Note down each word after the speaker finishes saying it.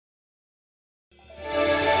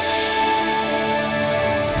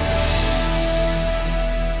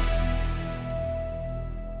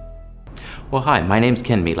Well, hi, my name's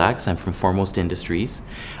Ken Milax. I'm from Foremost Industries.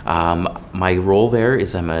 My role there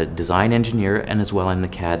is I'm a design engineer, and as well I'm the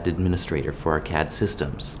CAD administrator for our CAD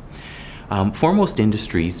systems. Foremost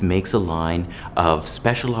Industries makes a line of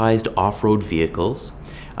specialized off-road vehicles.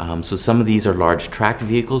 So some of these are large tracked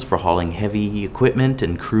vehicles for hauling heavy equipment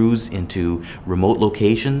and crews into remote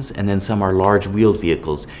locations, and then some are large wheeled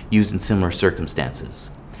vehicles used in similar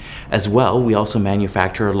circumstances. As well, we also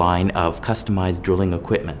manufacture a line of customized drilling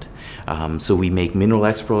equipment. So we make mineral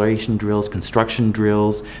exploration drills, construction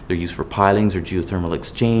drills, they're used for pilings or geothermal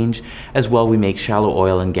exchange. As well, we make shallow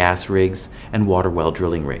oil and gas rigs and water well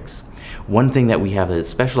drilling rigs. One thing that we have that is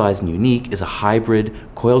specialized and unique is a hybrid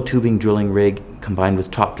coil tubing drilling rig combined with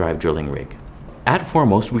top drive drilling rig. At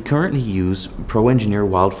Foremost, we currently use ProEngineer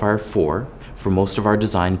Wildfire 4 for most of our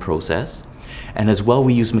design process, and as well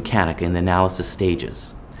we use Mechanica in the analysis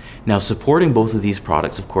stages. Now, supporting both of these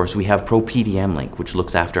products, of course, we have PTC, which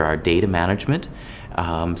looks after our data management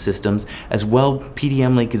systems. As well,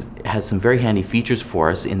 PDMLink has some very handy features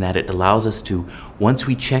for us in that it allows us to, once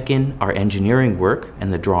we check in our engineering work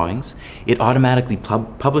and the drawings, it automatically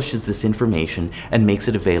publishes this information and makes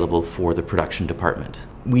it available for the production department.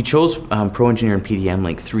 We chose ProEngineer and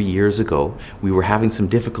PDMLink 3 years ago. We were having some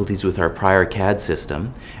difficulties with our prior CAD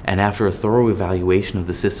system, and after a thorough evaluation of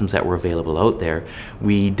the systems that were available out there,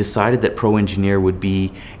 we decided that ProEngineer would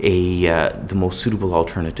be the most suitable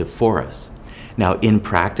alternative for us. Now, in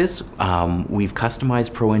practice, we've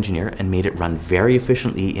customized ProEngineer and made it run very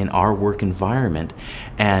efficiently in our work environment,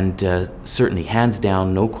 and certainly, hands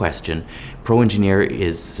down, no question, ProEngineer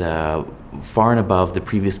is far and above the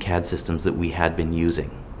previous CAD systems that we had been using.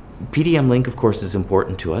 PDMLink, of course, is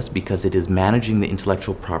important to us because it is managing the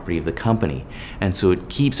intellectual property of the company, and so it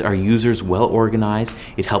keeps our users well organized.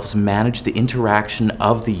 It helps manage the interaction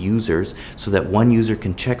of the users so that one user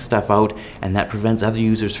can check stuff out, and that prevents other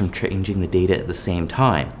users from changing the data at the same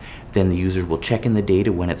time. Then the users will check in the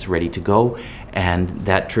data when it's ready to go, and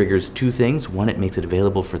that triggers two things. One, it makes it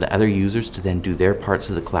available for the other users to then do their parts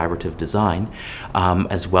of the collaborative design.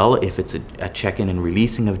 As well, if it's a check-in and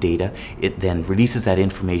releasing of data, it then releases that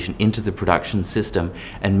information into the production system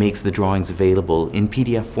and makes the drawings available in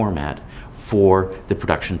PDF format for the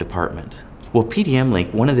production department. Well,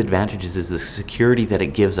 PDMLink, one of the advantages is the security that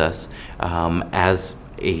it gives us as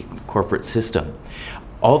a corporate system.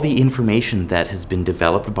 All the information that has been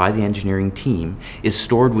developed by the engineering team is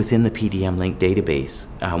stored within the PDMLink database,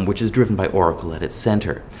 which is driven by Oracle at its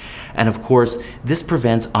center. And of course, this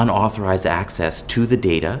prevents unauthorized access to the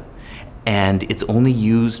data, and it's only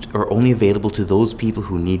used or only available to those people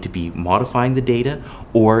who need to be modifying the data,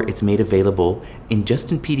 or it's made available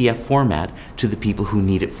just in PDF format to the people who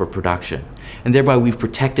need it for production. And thereby we've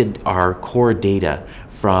protected our core data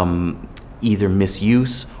from either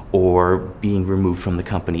misuse or being removed from the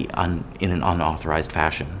company in an unauthorized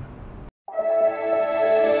fashion.